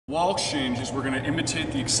Wall exchanges, we're going to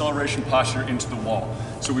imitate the acceleration posture into the wall.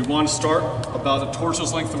 So we want to start about a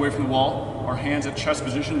torso's length away from the wall, our hands at chest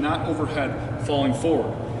position, not overhead, falling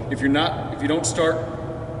forward. If you don't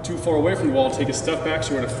start too far away from the wall, take a step back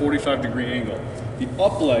so we're at a 45-degree angle. The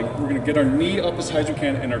up leg, we're going to get our knee up as high as we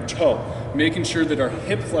can and our toe, making sure that our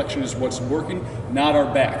hip flexion is what's working, not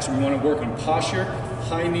our back. So we want to work on posture,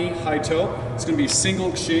 high knee, high toe. It's going to be a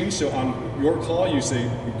single exchange, so on your call, you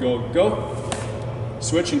say go, go,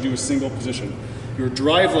 switch and do a single position. Your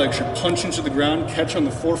drive leg should punch into the ground, catch on the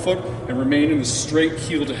forefoot, and remain in the straight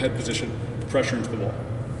heel to head position, pressure into the wall.